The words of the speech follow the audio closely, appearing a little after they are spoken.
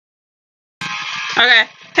Okay.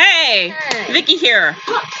 Hey, Hi. Vicky here.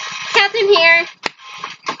 Catherine here.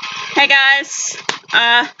 Hey guys.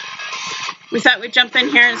 We thought we'd jump in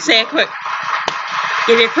here and say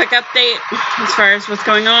give you a quick update as far as what's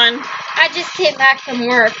going on. I just came back from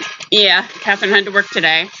work. Yeah, Catherine had to work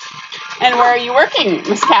today. And where are you working,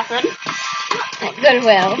 Miss Catherine? At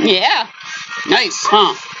Goodwill. Yeah. Nice,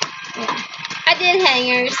 huh? Yeah. I did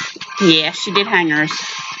hangers. Yeah, she did hangers.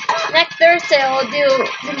 Next Thursday I'll do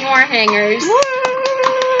some more hangers.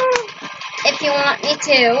 If you want me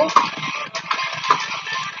to.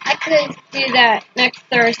 I could do that next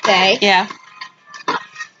Thursday. Yeah.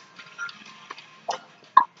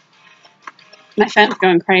 My phone's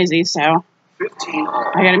going crazy, so I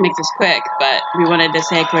gotta make this quick, but we wanted to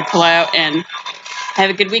say a quick hello and have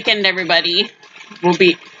a good weekend, everybody.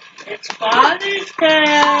 It's Father's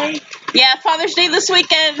Day. Yeah, Father's Day this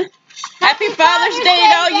weekend. Happy Father's Day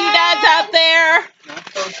to all you dads out there. Not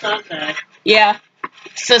till Sunday. Yeah,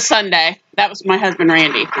 it's a Sunday. That was my husband,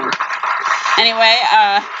 Randy. Anyway,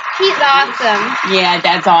 He's awesome. yeah,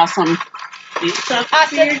 Dad's awesome. He's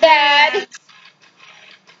Awesome Dad.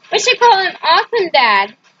 We should call him Awesome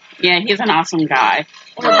Dad. Yeah, he's an awesome guy.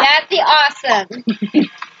 Well, Dad's the awesome.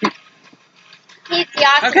 He's the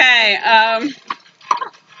awesome. Okay,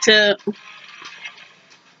 to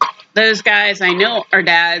those guys I know are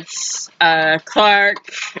dads, Clark,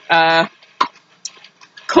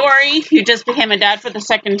 Corey, who just became a dad for the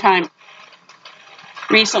second time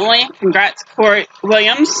recently. Congrats, Corey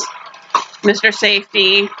Williams, Mr.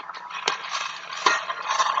 Safety.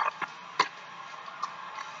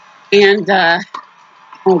 And,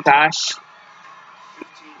 oh gosh.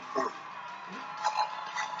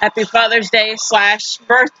 Happy Father's Day /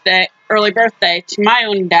 birthday, early birthday to my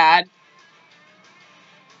own dad,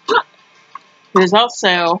 who is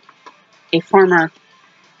also a former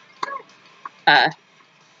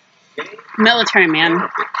military man.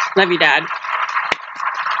 Love you, Dad.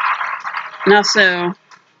 And also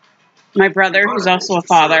my brother, who's also a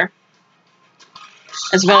father,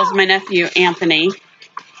 as well as my nephew, Anthony,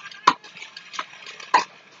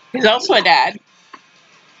 who's also a dad.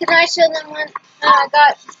 Can I show them what I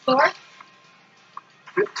got at the store?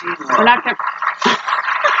 We're not gonna...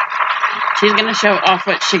 She's going to show off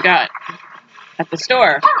what she got at the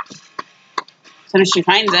store. As soon as she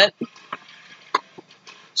finds it.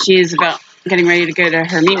 She's about getting ready to go to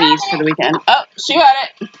her Mimi's for the weekend. Oh, she got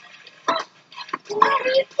it.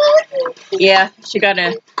 Yeah, she got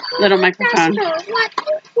a little microphone.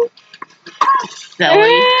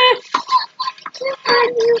 Silly.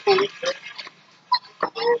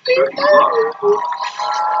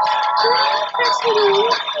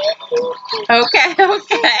 Okay.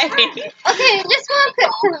 Okay, just one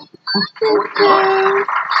quick time.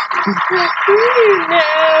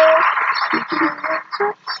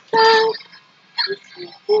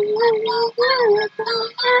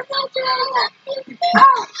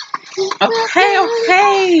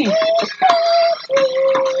 Okay.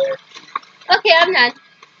 Okay, I'm done.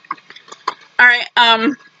 Alright,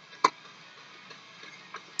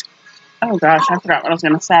 oh gosh, I forgot what I was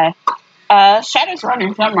gonna say. Shadow's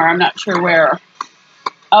running somewhere, I'm not sure where.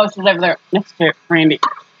 Oh, she's over there next to Randy.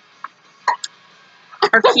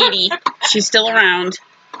 Or Kitty. She's still around.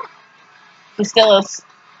 She's still as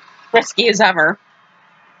frisky as ever.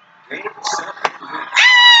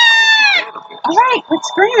 Alright, quit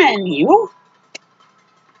screaming, you.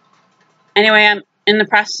 Anyway, I'm in the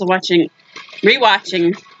process of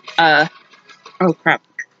rewatching, oh crap.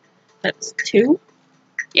 That's 2?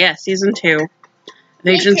 Yeah, season 2. Of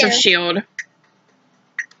Agents of S.H.I.E.L.D.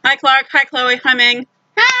 Hi, Clark. Hi, Chloe. Hi, Ming.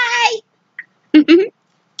 Hi!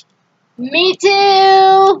 Me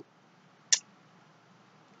too!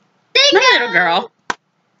 Dingo! My little girl.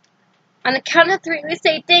 On the count of 3, we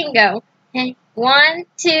say dingo. Okay, 1,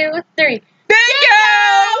 2, 3.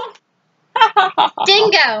 Bingo!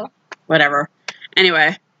 Dingo! Whatever.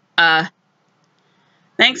 Anyway,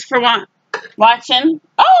 thanks for watching.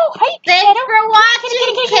 Oh, hey, Thanks for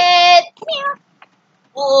watching, kid! Come here.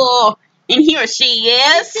 Oh, and here she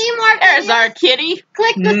is. See more There's videos? our kitty.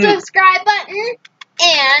 Click the subscribe button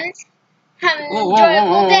and have an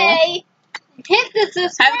enjoyable day. Hit the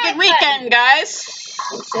subscribe Have a good weekend, guys.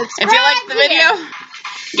 Subscribe If you liked the video,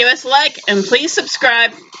 give us a like and please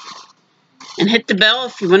subscribe. And hit the bell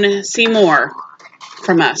if you want to see more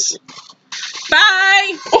from us.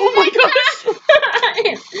 Bye! Oh my gosh!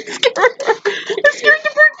 I scared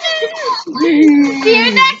the poor See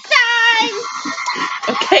you next time!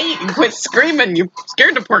 Okay, you can quit screaming. You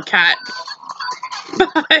scared the poor cat.